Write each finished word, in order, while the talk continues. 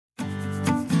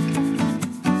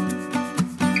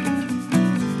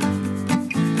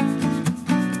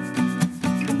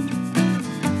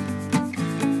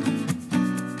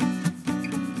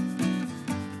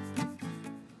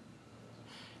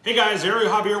Hey guys, Ariel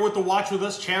Javier with the Watch With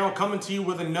Us channel coming to you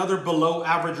with another below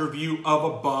average review of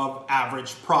above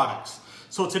average products.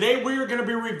 So today we are going to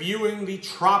be reviewing the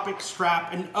Tropic strap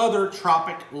and other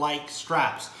Tropic-like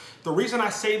straps. The reason I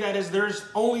say that is there's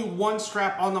only one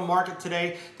strap on the market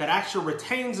today that actually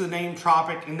retains the name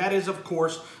Tropic, and that is of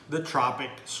course the Tropic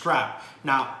strap.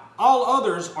 Now all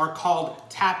others are called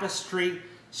Tapestry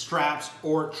straps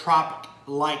or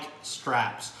Tropic-like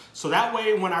straps. So that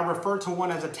way, when I refer to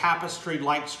one as a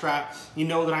Tapestry-like strap, you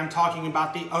know that I'm talking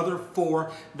about the other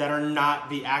four that are not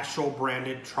the actual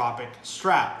branded Tropic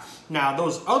strap. Now,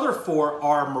 those other four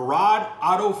are Murad,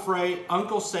 Auto Fray,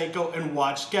 Uncle Seiko, and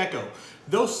Watch Gecko.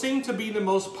 Those seem to be the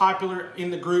most popular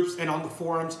in the groups and on the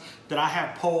forums that I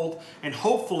have polled, and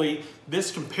hopefully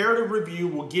this comparative review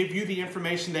will give you the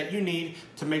information that you need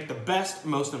to make the best,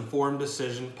 most informed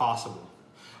decision possible.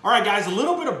 All right, guys, a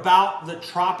little bit about the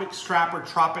Tropic strap or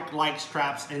Tropic-like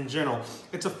straps in general.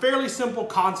 It's a fairly simple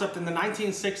concept. In the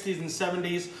 1960s and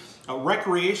 70s,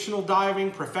 recreational diving,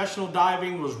 professional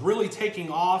diving was really taking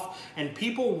off, and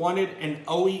people wanted an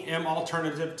OEM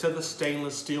alternative to the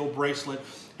stainless steel bracelet,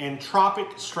 and Tropic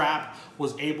strap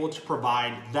was able to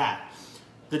provide that.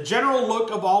 The general look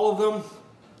of all of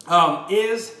them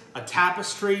is a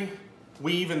tapestry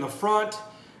weave in the front,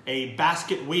 a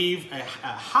basket weave, a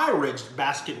high-ridged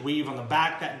basket weave on the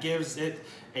back that gives it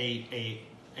a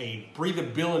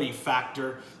breathability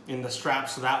factor in the strap,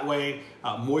 so that way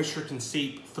moisture can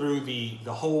seep through the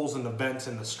holes and the vents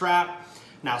in the strap.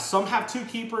 Now, some have two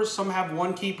keepers, some have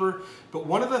one keeper, but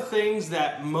one of the things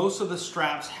that most of the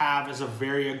straps have is a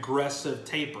very aggressive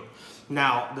taper.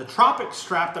 Now, the Tropic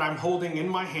strap that I'm holding in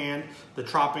my hand, the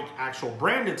Tropic actual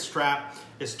branded strap,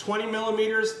 is 20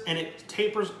 millimeters, and it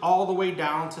tapers all the way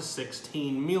down to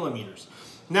 16 millimeters.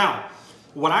 Now,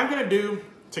 what I'm gonna do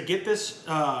to get this,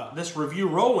 this review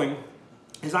rolling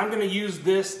is I'm gonna use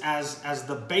this as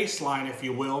the baseline, if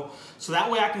you will, so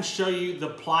that way I can show you the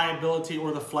pliability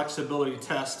or the flexibility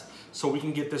test so we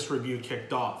can get this review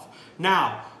kicked off.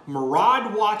 Now,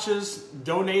 Murad Watches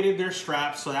donated their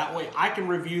straps so that way I can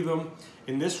review them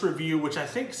in this review, which I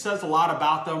think says a lot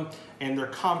about them and their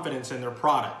confidence in their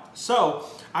product. So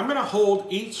I'm gonna hold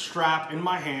each strap in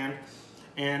my hand,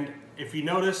 and if you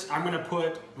notice, I'm gonna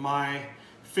put my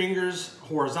fingers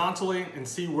horizontally and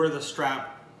see where the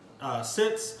strap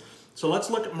sits. So let's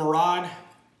look at Murad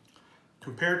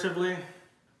comparatively.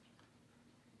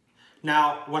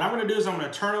 Now, what I'm gonna do is I'm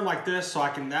gonna turn them like this so I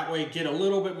can that way get a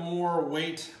little bit more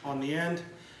weight on the end,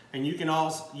 and you can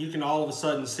all of a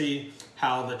sudden see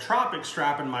how the Tropic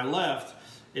strap in my left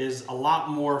is a lot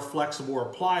more flexible or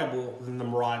pliable than the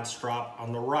Murad strap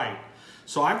on the right.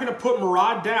 So I'm gonna put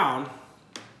Murad down,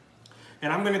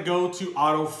 and I'm gonna go to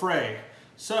Auto Fray.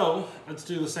 So let's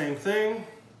do the same thing.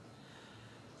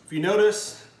 If you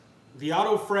notice, the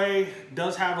Auto Fray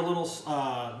does have a little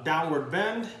downward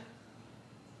bend.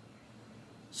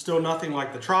 Still nothing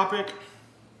like the Tropic.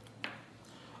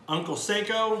 Uncle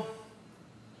Seiko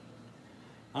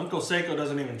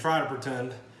doesn't even try to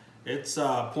pretend. It's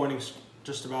pointing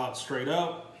just about straight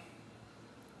up.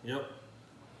 Yep.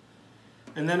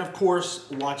 And then of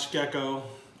course, Watch Gecko,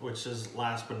 which is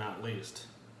last but not least.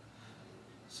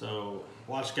 So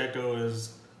Watch Gecko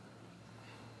is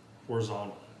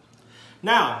horizontal.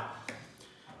 Now,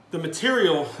 the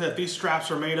material that these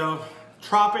straps are made of,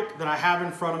 Tropic that I have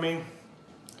in front of me,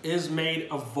 is made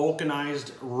of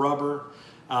vulcanized rubber.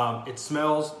 It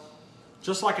smells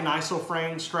just like an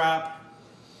isoframe strap.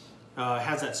 It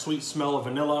has that sweet smell of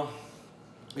vanilla.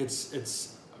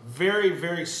 It's very,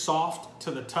 very soft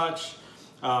to the touch.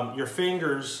 Your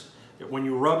fingers, when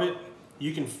you rub it,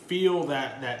 you can feel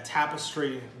that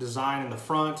tapestry design in the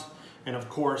front, and of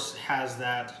course has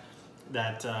that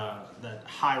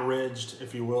high-ridged,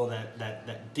 if you will,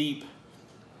 that deep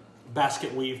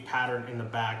basket weave pattern in the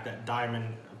back, that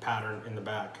diamond pattern in the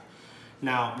back.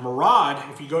 Now, Murad,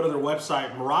 if you go to their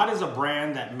website, Murad is a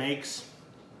brand that makes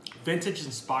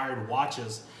vintage-inspired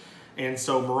watches. And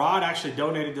so Murad actually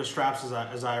donated their straps,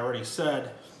 as I already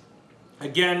said.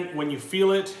 Again, when you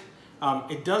feel it,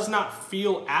 it does not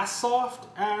feel as soft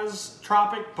as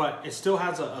Tropic, but it still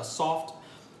has a soft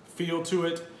feel to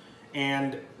it.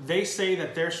 And they say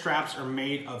that their straps are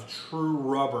made of true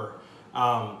rubber.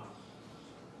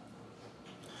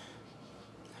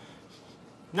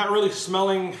 Not really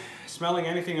smelling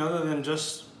anything other than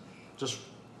just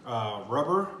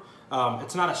rubber.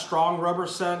 It's not a strong rubber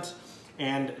scent,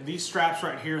 and these straps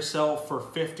right here sell for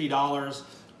 $50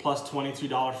 plus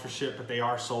 $22 for ship, but they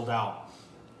are sold out.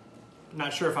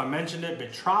 Not sure if I mentioned it,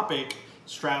 but Tropic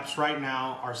straps right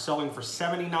now are selling for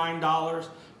 $79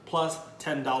 plus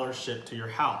 $10 shipped to your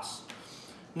house.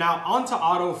 Now onto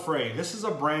Auto Fray. This is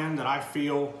a brand that I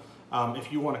feel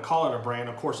if you want to call it a brand.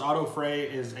 Of course,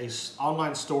 Autofray is an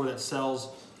online store that sells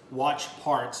watch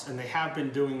parts, and they have been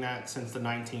doing that since the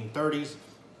 1930s.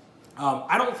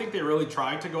 I don't think they really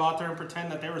tried to go out there and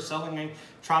pretend that they were selling a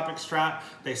Tropic strap.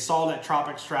 They saw that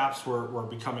Tropic straps were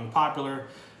becoming popular.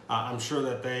 I'm sure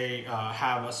that they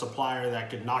have a supplier that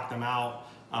could knock them out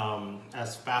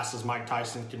as fast as Mike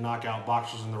Tyson could knock out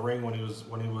boxers in the ring when he was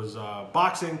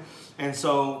boxing. And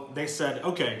so they said,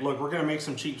 okay, look, we're going to make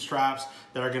some cheap straps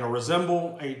that are going to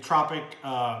resemble a Tropic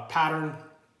pattern.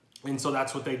 And so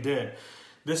that's what they did.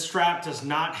 This strap does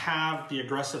not have the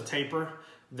aggressive taper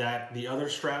that the other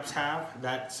straps have.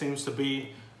 That seems to be,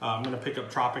 I'm going to pick up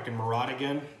Tropic and Murad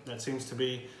again. That seems to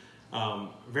be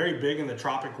very big in the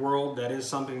Tropic world. That is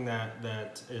something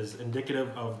that is indicative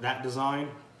of that design.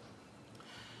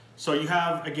 So you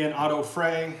have, again,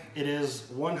 Autofray. It is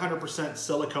 100%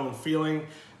 silicone feeling.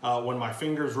 When my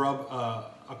fingers rub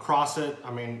across it,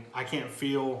 I mean, I can't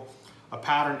feel a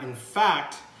pattern. In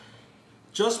fact,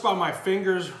 just by my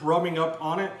fingers rubbing up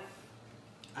on it,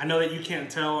 I know that you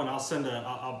can't tell, and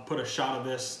I'll put a shot of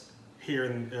this here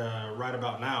in, right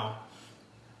about now.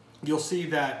 You'll see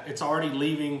that it's already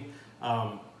leaving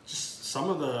just some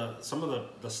of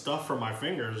the stuff from my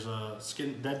fingers,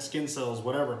 dead skin cells,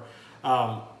 whatever.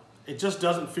 It just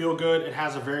doesn't feel good. It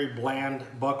has a very bland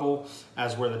buckle,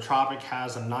 as where the Tropic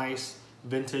has a nice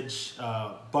vintage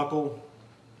buckle.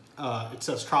 It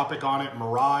says Tropic on it.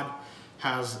 Murad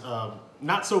has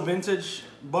not so vintage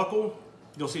buckle.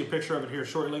 You'll see a picture of it here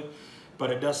shortly,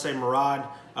 but it does say Murad.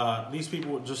 These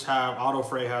people just have,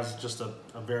 Autofray has just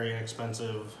a very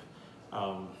inexpensive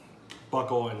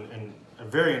buckle and a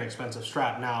very inexpensive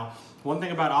strap. Now, one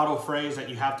thing about Autofray is that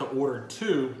you have to order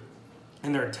two,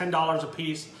 and they're $10 a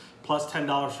piece plus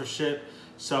 $10 for ship.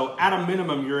 So at a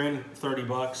minimum, you're in 30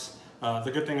 bucks. The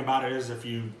good thing about it is if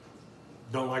you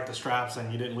don't like the straps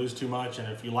and you didn't lose too much, and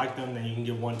if you like them, then you can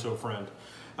give one to a friend.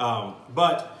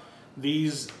 But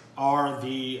these are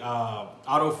the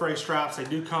Autofray straps. They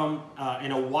do come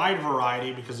in a wide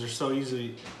variety because they're so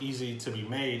easily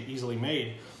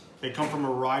made. They come from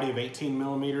a variety of 18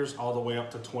 millimeters all the way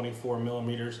up to 24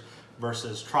 millimeters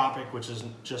versus Tropic, which is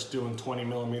just doing 20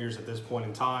 millimeters at this point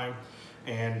in time.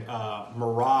 And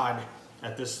Murad,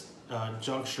 at this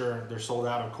juncture, they're sold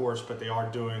out, of course, but they are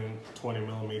doing 20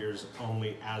 millimeters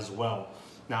only as well.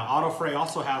 Now, Autofray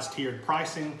also has tiered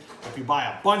pricing. If you buy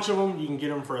a bunch of them, you can get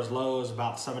them for as low as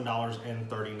about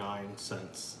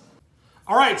 $7.39.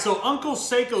 All right, so Uncle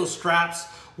Seiko straps.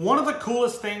 One of the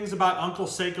coolest things about Uncle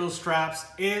Seiko straps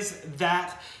is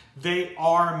that they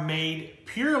are made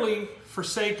purely for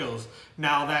Seikos.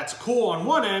 Now, that's cool on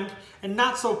one end and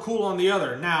not so cool on the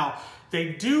other. Now,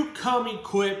 they do come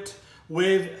equipped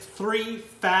with 3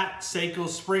 fat Seiko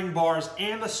spring bars,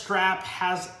 and the strap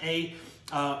has a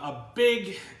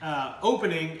big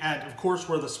opening at, of course,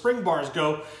 where the spring bars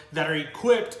go that are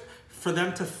equipped for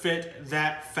them to fit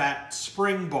that fat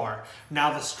spring bar.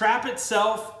 Now, the strap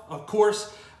itself, of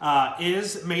course,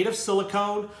 is made of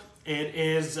silicone. It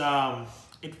is,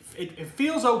 it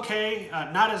feels okay,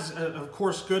 not as, of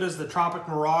course, good as the Tropic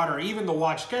Murad or even the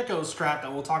Watch Gecko strap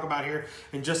that we'll talk about here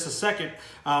in just a second.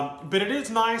 But it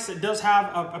is nice. It does have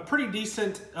a pretty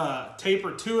decent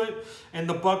taper to it, and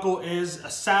the buckle is a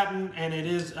satin, and it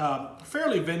is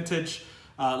fairly vintage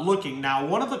looking. Now,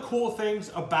 one of the cool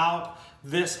things about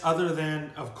this, other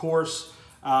than, of course,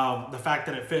 the fact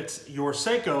that it fits your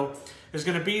Seiko, is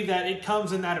going to be that it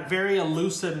comes in that very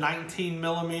elusive 19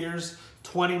 millimeters,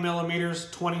 20 millimeters,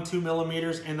 22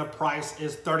 millimeters, and the price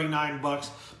is 39 bucks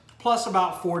plus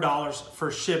about $4 for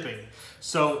shipping.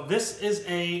 So this is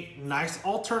a nice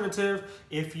alternative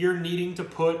if you're needing to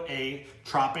put a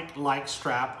Tropic-like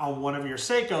strap on one of your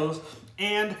Seikos,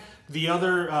 and the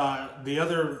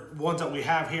other ones that we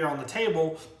have here on the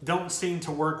table don't seem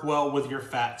to work well with your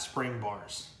fat spring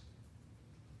bars.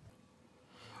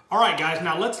 All right, guys,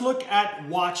 now let's look at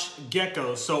Watch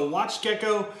Gecko. So Watch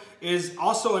Gecko is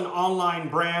also an online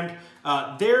brand.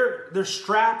 Their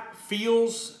strap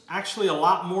feels actually a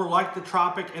lot more like the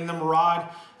Tropic and the Murad.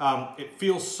 It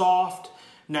feels soft.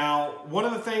 Now, one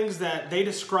of the things that they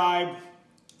describe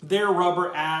their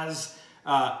rubber as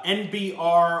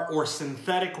NBR, or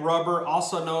synthetic rubber,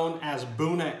 also known as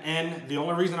Buna N. The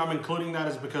only reason I'm including that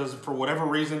is because, for whatever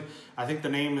reason, I think the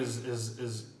name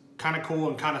is kind of cool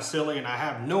and kind of silly, and I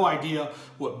have no idea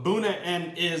what Buna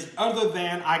N is, other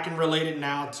than I can relate it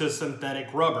now to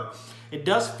synthetic rubber. It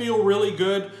does feel really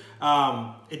good.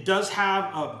 It does have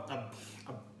a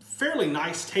fairly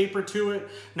nice taper to it.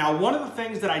 Now, one of the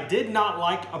things that I did not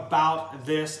like about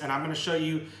this, and I'm going to show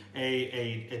you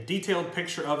a detailed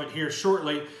picture of it here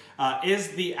shortly, is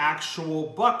the actual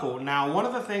buckle. Now, one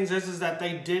of the things is that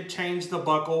they did change the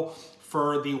buckle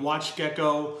for the Watch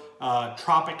Gecko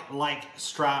Tropic-like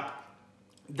strap.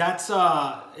 That's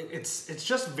it's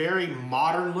just very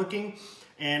modern looking.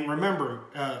 And remember,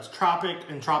 Tropic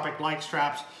and Tropic-like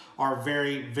straps are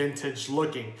very vintage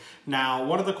looking. Now,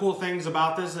 one of the cool things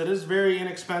about this, it is very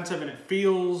inexpensive and it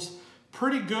feels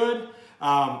pretty good.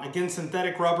 Again,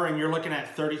 synthetic rubber, and you're looking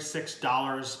at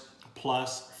 $36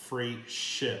 plus free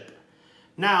ship.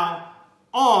 Now,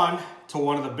 on to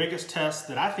one of the biggest tests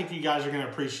that I think you guys are gonna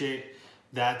appreciate.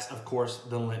 That's, of course,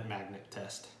 the lint magnet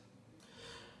test.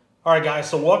 All right, guys,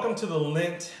 so welcome to the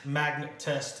lint magnet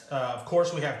test. Of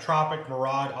course, we have Tropic,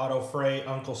 Murad, Auto Fray,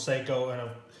 Uncle Seiko,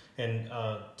 and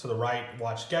to the right,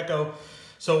 Watch Gecko.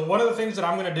 So one of the things that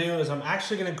I'm gonna do is I'm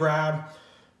actually gonna grab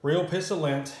real piece of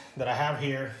lint that I have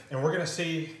here, and we're gonna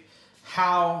see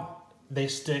how they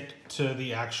stick to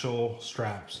the actual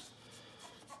straps.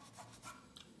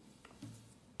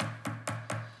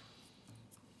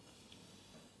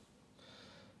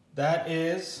 That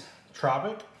is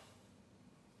Tropic.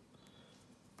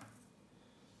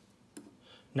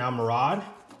 Now Murad.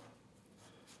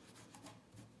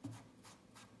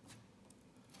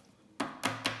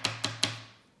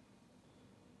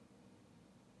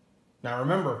 Now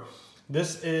remember,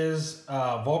 this is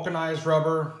vulcanized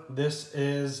rubber. This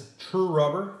is true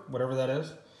rubber, whatever that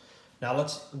is. Now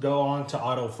let's go on to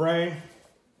Auto Fray.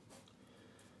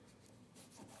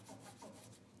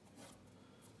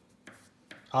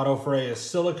 Auto Fray is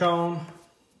silicone.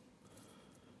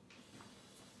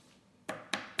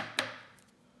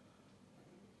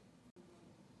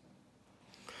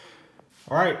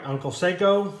 All right, Uncle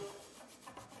Seiko.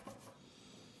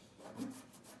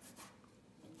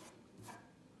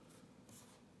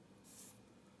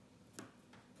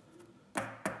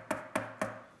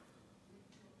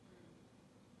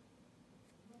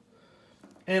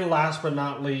 And last but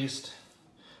not least,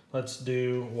 let's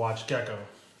do Watch Gecko.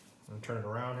 I'm gonna turn it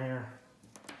around here.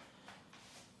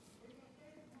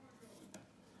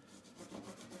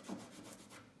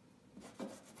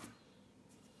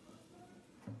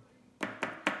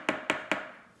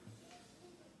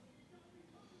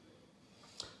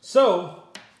 So,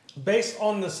 based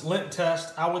on this lint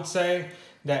test, I would say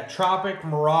that Tropic,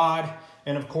 Murad,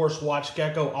 and of course Watch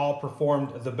Gecko all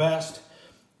performed the best.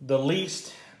 The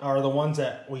least are the ones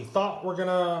that we thought were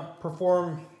gonna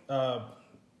perform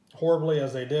horribly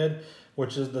as they did,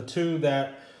 which is the two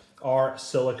that are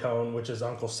silicone, which is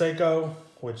Uncle Seiko,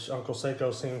 which Uncle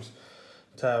Seiko seems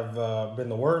to have been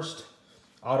the worst.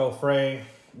 Auto Fray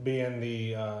being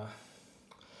the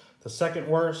second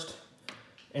worst.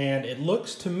 And it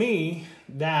looks to me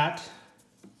that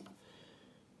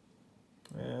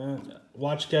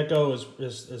Watch Gecko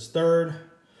is third.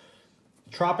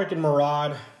 Tropic and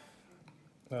Murad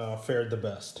fared the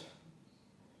best.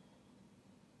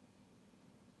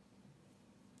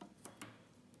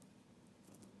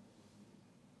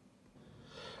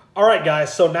 All right,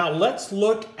 guys, so now let's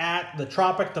look at the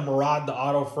Tropic, the Murad, the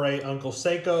Auto Fray, Uncle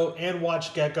Seiko, and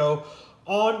Watch Gecko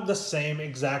on the same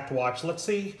exact watch. Let's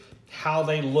see how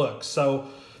they look. So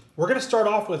we're gonna start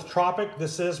off with Tropic.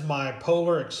 This is my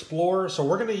Polar Explorer. So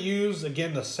we're gonna use,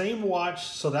 again, the same watch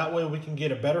so that way we can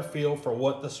get a better feel for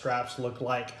what the straps look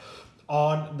like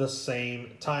on the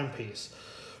same timepiece.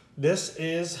 This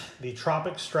is the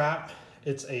Tropic strap.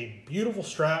 It's a beautiful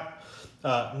strap.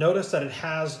 Notice that it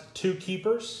has two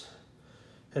keepers.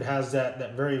 It has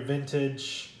that very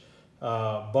vintage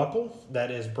buckle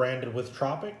that is branded with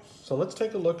Tropic. So let's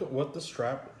take a look at what the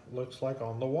strap looks like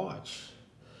on the watch.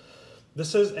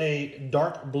 This is a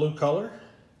dark blue color.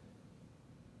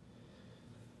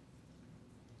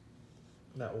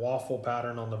 That waffle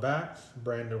pattern on the back,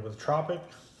 branded with Tropic.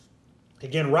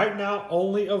 Again, right now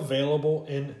only available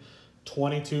in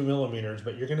 22 millimeters,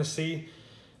 but you're gonna see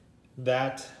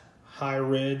that high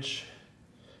ridge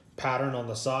pattern on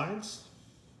the sides,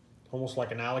 almost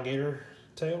like an alligator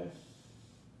tail.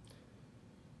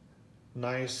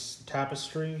 Nice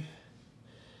tapestry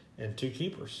and two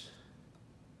keepers.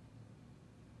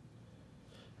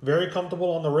 Very comfortable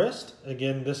on the wrist.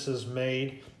 Again, this is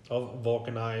made of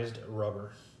vulcanized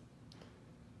rubber.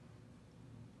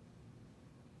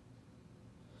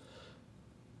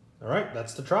 All right,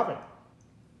 that's the Tropic.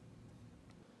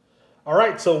 All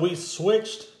right, so we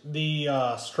switched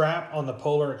the strap on the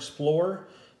Polar Explorer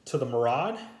to the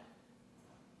Murad.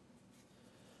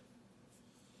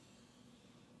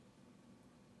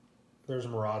 There's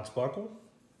Murad's buckle.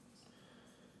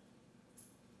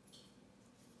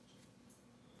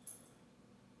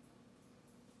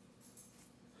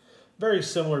 Very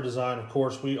similar design. Of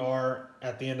course, we are,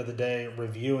 at the end of the day,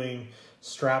 reviewing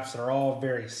straps that are all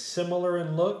very similar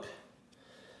in look.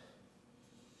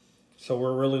 So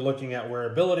we're really looking at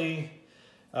wearability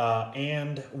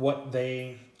and what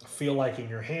they feel like in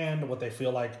your hand, what they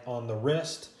feel like on the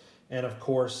wrist, and of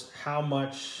course, how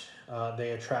much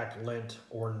they attract lint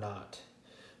or not,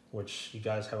 which you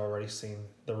guys have already seen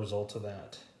the results of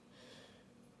that.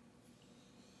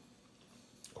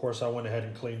 Of course, I went ahead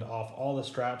and cleaned off all the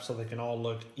straps so they can all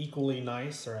look equally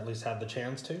nice, or at least have the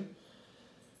chance to.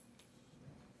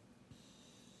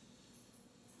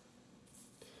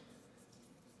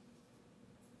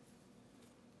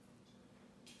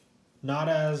 Not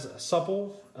as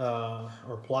supple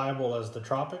or pliable as the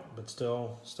Tropic, but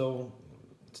still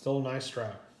a nice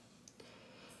strap.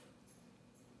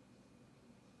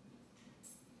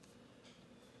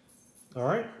 All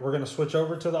right, we're gonna switch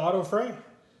over to the auto fray.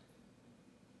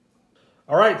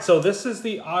 All right, so this is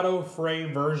the auto fray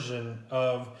version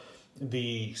of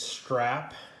the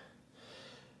strap.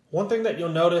 One thing that you'll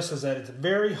notice is that it's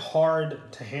very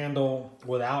hard to handle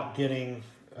without getting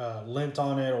lint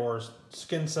on it or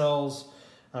skin cells.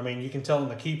 I mean, you can tell in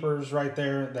the keepers right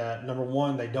there that number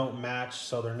one, they don't match,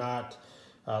 so they're not,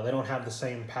 they don't have the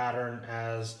same pattern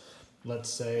as, let's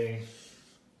say,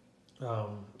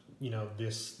 you know,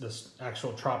 this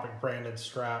actual Tropic branded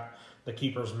strap. The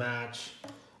keepers match,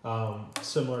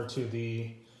 similar to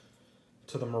the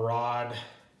Murad.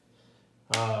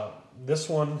 This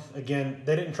one, again,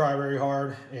 they didn't try very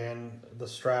hard, and the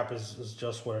strap is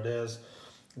just what it is.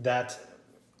 That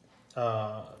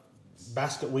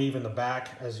basket weave in the back,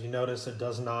 as you notice, it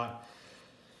does not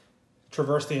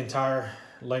traverse the entire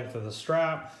length of the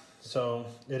strap. So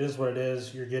it is what it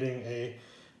is. You're getting a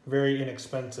very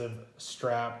inexpensive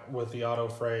strap with the auto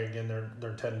fray. Again,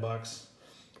 they're 10 bucks.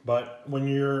 But when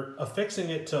you're affixing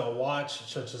it to a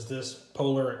watch, such as this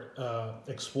Polar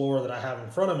Explorer that I have in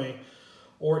front of me,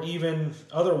 or even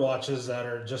other watches that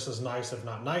are just as nice, if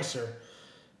not nicer,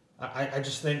 I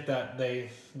just think that the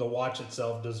watch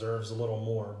itself deserves a little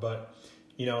more. But,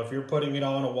 you know, if you're putting it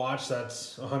on a watch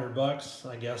that's 100 bucks,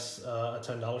 I guess a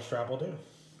 $10 strap will do.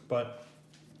 But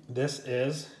this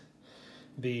is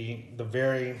the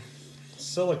very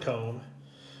silicone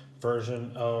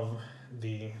version of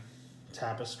the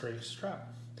Tapestry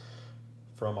strap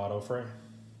from Auto Fray.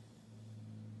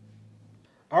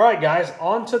 All right, guys,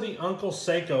 on to the Uncle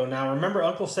Seiko. Now, remember,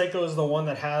 Uncle Seiko is the one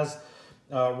that has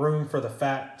room for the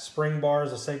fat spring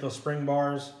bars, the Seiko spring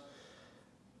bars.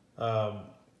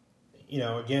 You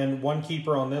know, again, one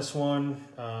keeper on this one,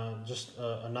 just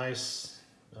a nice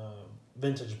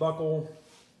vintage buckle.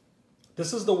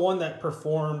 This is the one that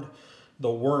performed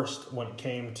the worst when it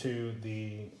came to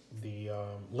the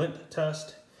lint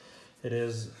test. It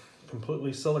is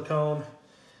completely silicone,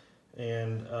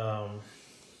 and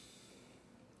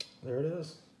there it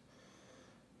is.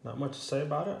 Not much to say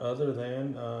about it other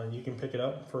than you can pick it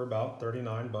up for about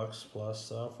 39 bucks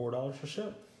plus $4 for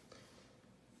ship.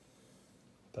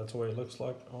 That's the way it looks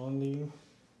like on the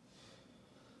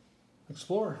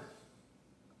Explorer.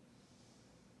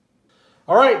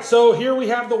 All right, so here we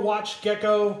have the Watch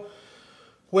Gecko,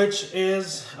 which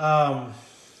is,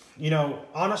 you know,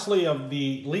 honestly, of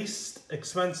the least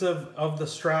expensive of the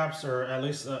straps, or at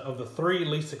least of the three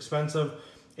least expensive,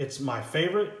 it's my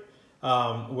favorite.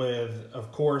 With,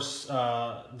 of course,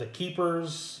 the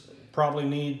keepers probably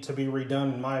need to be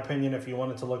redone, in my opinion, if you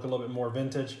want it to look a little bit more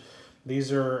vintage.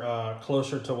 These are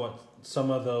closer to what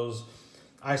some of those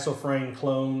isoframe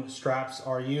clone straps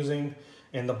are using.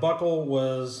 And the buckle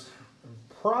was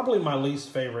probably my least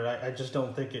favorite. I just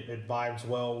don't think it vibes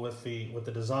well with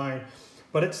the design.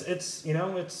 But it's you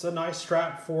know, it's a nice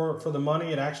strap for the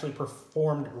money. It actually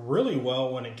performed really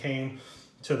well when it came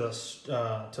to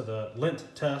the lint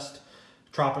test.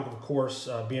 Tropic, of course,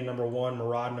 being number one,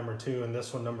 Murad number two, and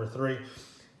this one number three.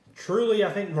 Truly,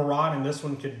 I think Murad and this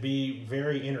one could be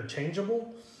very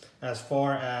interchangeable as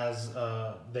far as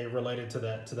they related to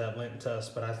that lint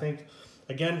test. But I think,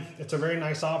 again, it's a very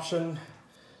nice option.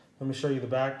 Let me show you the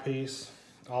back piece.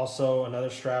 Also, another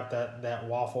strap that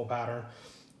waffle pattern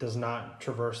does not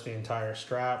traverse the entire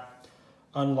strap.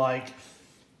 Unlike,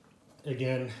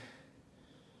 again,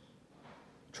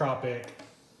 Tropic,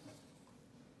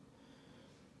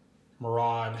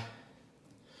 Murad.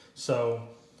 So,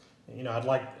 you know, I'd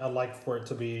like for it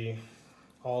to be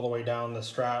all the way down the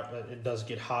strap. It does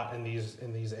get hot in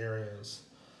these areas.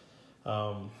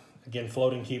 Again,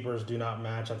 floating keepers do not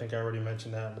match. I think I already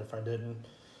mentioned that, but if I didn't.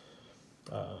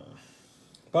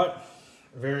 But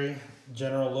very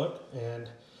general look, and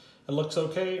it looks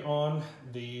okay on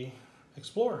the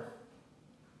Explorer.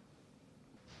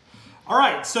 All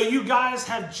right, so you guys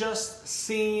have just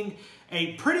seen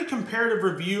a pretty comparative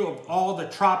review of all the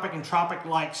Tropic and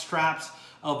Tropic-like straps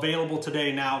available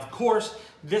today. Now, of course,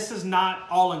 this is not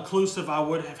all-inclusive. I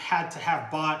would have had to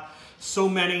have bought so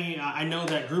many. I know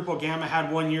that Grupo Gamma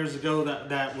had one years ago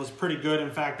that was pretty good.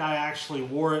 In fact, I actually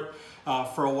wore it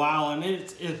for a while, and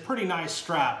it's a pretty nice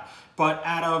strap. But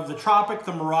out of the Tropic,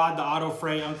 the Murad, the Auto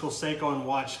Fray, Uncle Seiko, and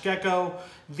Watch Gecko,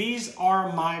 these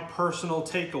are my personal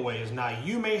takeaways. Now,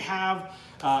 you may have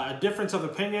a difference of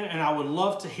opinion, and I would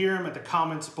love to hear them at the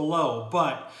comments below.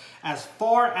 But as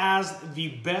far as the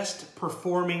best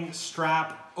performing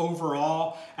strap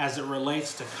overall, as it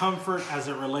relates to comfort, as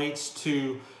it relates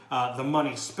to the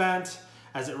money spent,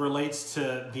 as it relates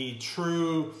to the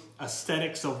true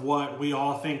aesthetics of what we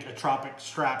all think a Tropic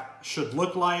strap should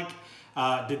look like,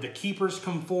 did the keepers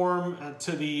conform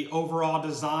to the overall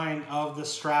design of the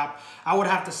strap? I would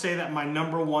have to say that my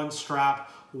 #1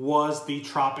 strap was the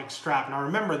Tropic strap. Now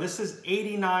remember, this is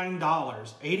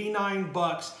 $89, 89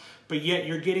 bucks, but yet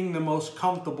you're getting the most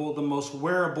comfortable, the most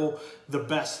wearable, the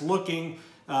best looking.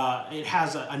 It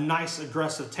has a nice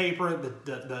aggressive taper.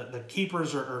 The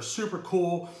keepers are super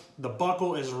cool. The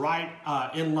buckle is right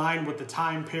in line with the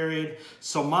time period.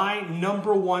 So my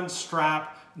 #1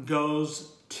 strap goes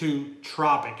to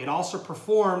Tropic. It also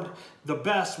performed the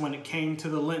best when it came to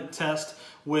the lint test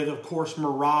with, of course,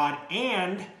 Murad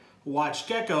and Watch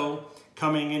Gecko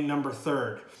coming in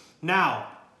 #3. Now,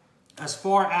 as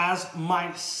far as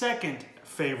my second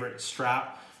favorite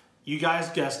strap, you guys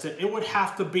guessed it, it would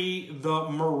have to be the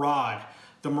Murad.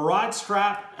 The Murad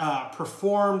strap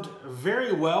performed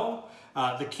very well.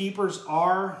 The keepers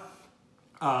are,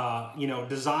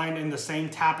 designed in the same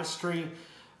tapestry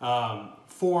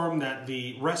form that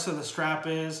the rest of the strap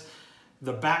is.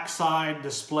 The backside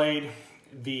displayed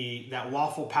that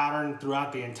waffle pattern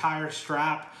throughout the entire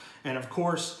strap. And of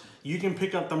course, you can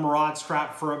pick up the Murad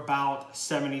strap for about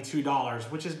 $72,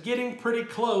 which is getting pretty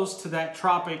close to that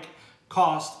Tropic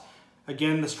cost.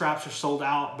 Again, the straps are sold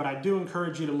out, but I do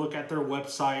encourage you to look at their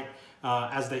website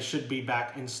as they should be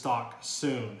back in stock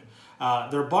soon.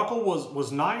 Their buckle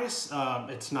was nice.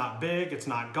 It's not big, it's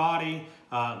not gaudy,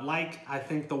 like I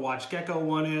think the Watch Gecko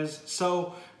one is.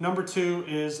 So #2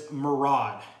 is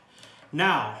Murad.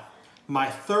 Now, my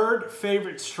third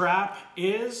favorite strap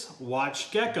is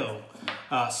Watch Gecko.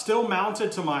 Still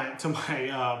mounted to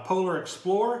my Polar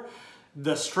Explorer.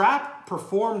 The strap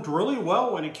performed really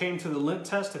well when it came to the lint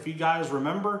test, if you guys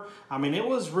remember. I mean, it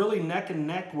was really neck and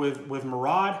neck with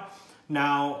Murad.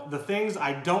 Now, the things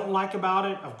I don't like about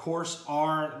it, of course,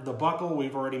 are the buckle.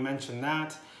 We've already mentioned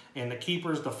that. And the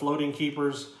keepers, the floating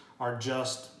keepers, are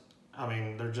just, I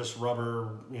mean, they're just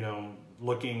rubber,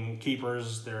 looking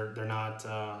keepers. They're not,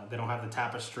 they don't have the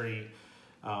tapestry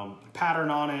pattern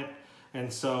on it.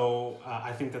 And so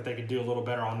I think that they could do a little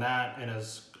better on that.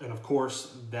 And of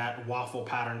course, that waffle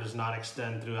pattern does not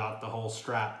extend throughout the whole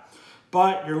strap.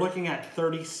 But you're looking at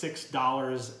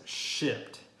 $36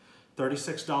 shipped.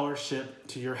 $36 shipped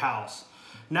to your house.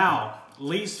 Now,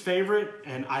 least favorite,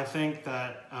 and I think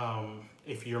that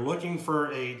if you're looking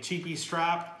for a cheapy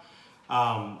strap,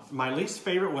 my least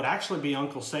favorite would actually be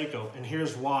Uncle Seiko, and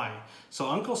here's why. So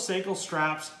Uncle Seiko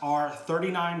straps are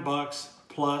 39 bucks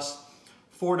plus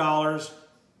 $4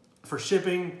 for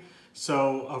shipping.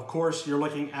 So of course you're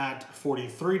looking at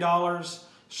 $43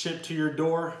 shipped to your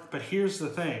door. But here's the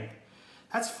thing,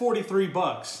 that's 43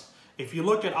 bucks. If you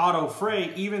look at Auto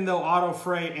Fray, even though Auto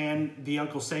Fray and the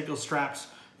Uncle Seiko straps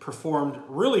performed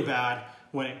really bad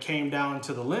when it came down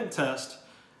to the lint test,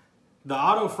 the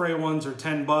Auto Fray ones are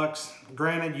 10 bucks.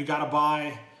 Granted, you gotta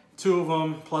buy 2 of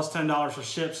them plus $10 for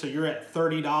ship, so you're at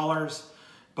 $30.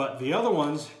 But the other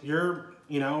ones, you're,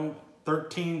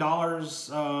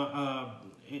 $13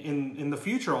 in the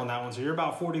future on that one, so you're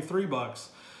about 43 bucks.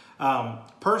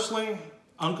 Personally,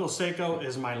 Uncle Seiko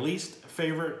is my least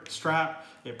favorite strap.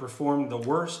 It performed the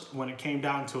worst when it came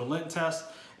down to a lint test,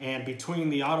 and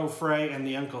between the Auto Fray and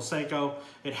the Uncle Seiko,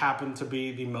 it happened to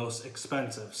be the most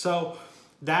expensive. So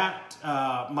that,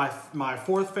 my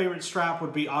fourth favorite strap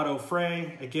would be Auto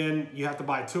Fray. Again, you have to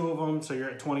buy 2 of them, so you're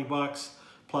at 20 bucks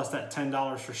plus that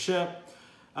 $10 for ship.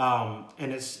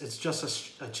 And it's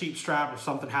just a cheap strap. If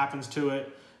something happens to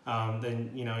it, then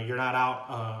you're not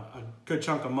out a good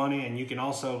chunk of money, and you can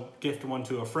also gift one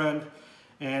to a friend.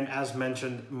 And as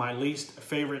mentioned, my least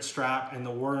favorite strap and the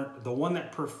one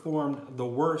that performed the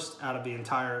worst out of the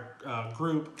entire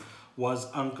group was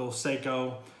Uncle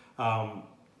Seiko.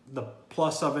 The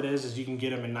plus of it is you can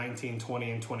get them in 19,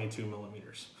 20, and 22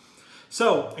 millimeters.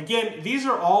 So again, these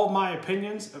are all my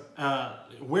opinions,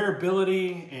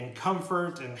 wearability and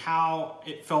comfort and how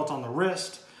it felt on the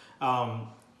wrist.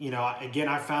 Again,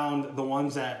 I found the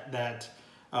ones that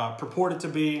purported to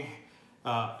be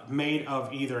made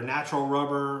of either natural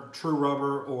rubber, true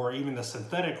rubber, or even the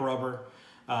synthetic rubber.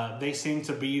 They seem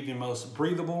to be the most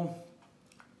breathable.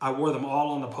 I wore them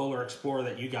all on the Polar Explorer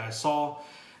that you guys saw,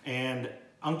 and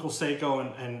Uncle Seiko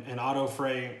and Otto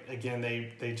Frey, again,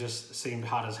 they just seemed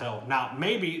hot as hell. Now,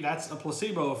 maybe that's a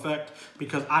placebo effect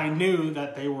because I knew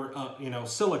that they were,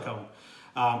 silicone.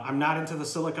 I'm not into the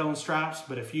silicone straps,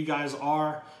 but if you guys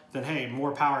are, then hey,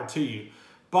 more power to you.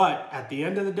 But at the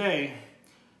end of the day,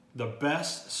 the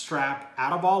best strap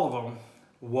out of all of them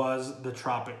was the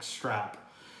Tropic strap.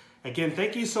 Again,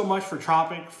 thank you so much for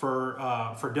Tropic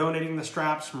for donating the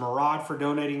straps, Murad for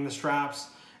donating the straps,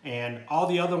 and all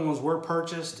the other ones were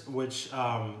purchased, which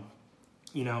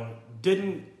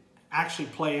didn't actually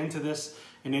play into this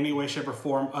in any way, shape, or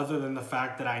form, other than the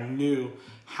fact that I knew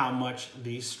how much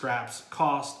these straps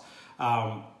cost,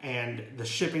 and the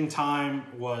shipping time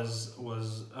was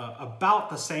about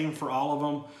the same for all of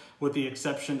them, with the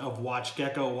exception of Watch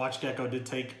Gecko. Watch Gecko did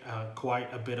take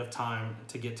quite a bit of time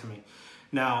to get to me.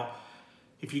 Now,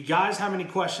 if you guys have any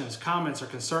questions, comments, or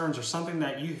concerns, or something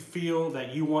that you feel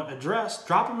that you want addressed,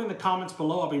 drop them in the comments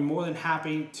below. I'll be more than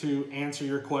happy to answer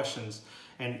your questions.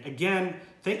 And again,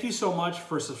 thank you so much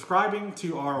for subscribing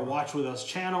to our Watch With Us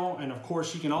channel. And of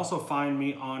course, you can also find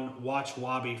me on Watch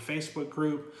Wabi Facebook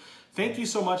group. Thank you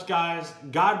so much, guys.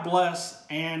 God bless,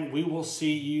 and we will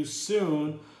see you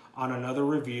soon on another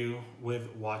review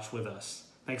with Watch With Us.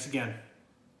 Thanks again.